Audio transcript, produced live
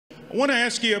I want to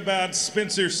ask you about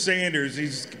Spencer Sanders.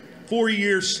 He's a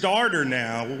 4-year starter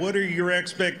now. What are your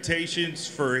expectations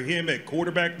for him at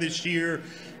quarterback this year?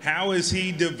 How is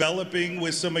he developing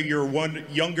with some of your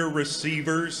younger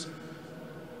receivers?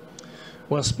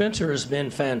 Well, Spencer has been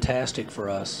fantastic for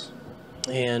us,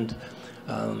 and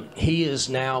he has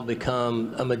now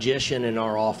become a magician in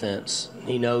our offense.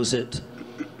 He knows it.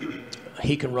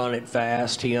 He can run it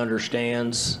fast. He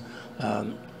understands.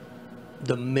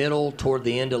 The middle toward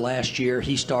the end of last year,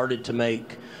 he started to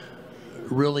make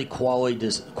really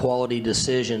quality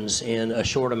decisions in a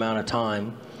short amount of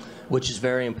time, which is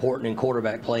very important in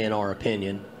quarterback play, in our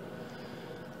opinion.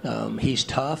 He's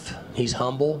tough. He's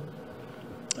humble.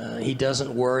 He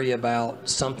doesn't worry about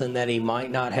something that he might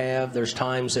not have. There's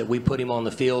times that we put him on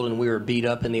the field and we were beat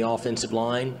up in the offensive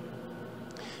line.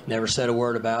 Never said a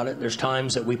word about it. There's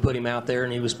times that we put him out there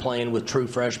and he was playing with true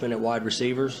freshmen at wide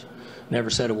receivers. Never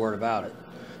said a word about it.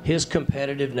 His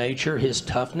competitive nature, his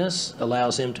toughness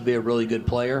allows him to be a really good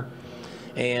player.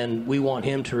 And we want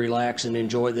him to relax and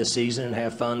enjoy this season and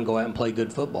have fun, go out and play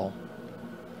good football.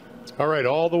 All right,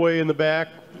 all the way in the back,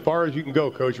 far as you can go,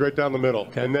 Coach, right down the middle.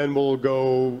 Okay. And then we'll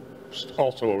go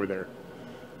also over there.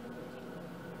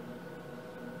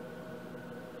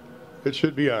 It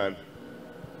should be on.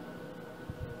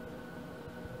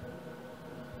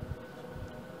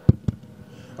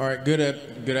 All right,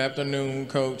 good afternoon,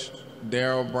 Coach.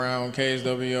 Darryl Brown,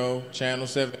 KSWO, Channel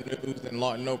 7 News in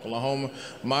Lawton, Oklahoma.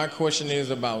 My question is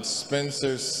about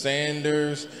Spencer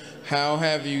Sanders. How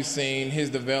have you seen his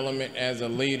development as a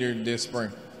leader this spring?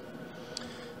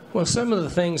 Well, some of the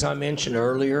things I mentioned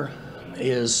earlier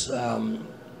is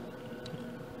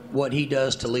what he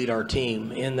does to lead our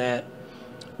team, in that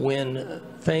when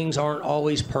things aren't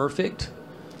always perfect,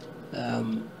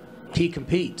 he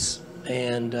competes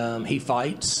and he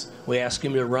fights. We ask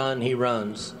him to run, he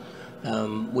runs.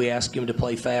 We ask him to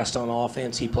play fast on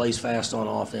offense, he plays fast on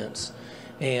offense.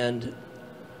 And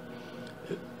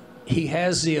he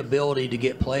has the ability to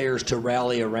get players to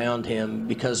rally around him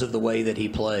because of the way that he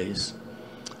plays.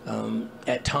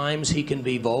 At times he can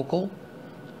be vocal,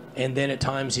 and then at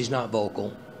times he's not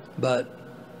vocal. But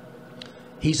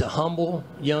he's a humble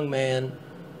young man.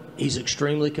 He's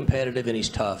extremely competitive, and he's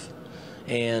tough.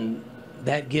 And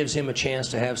that gives him a chance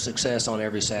to have success on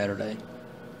every Saturday.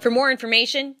 For more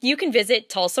information, you can visit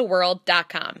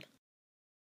TulsaWorld.com.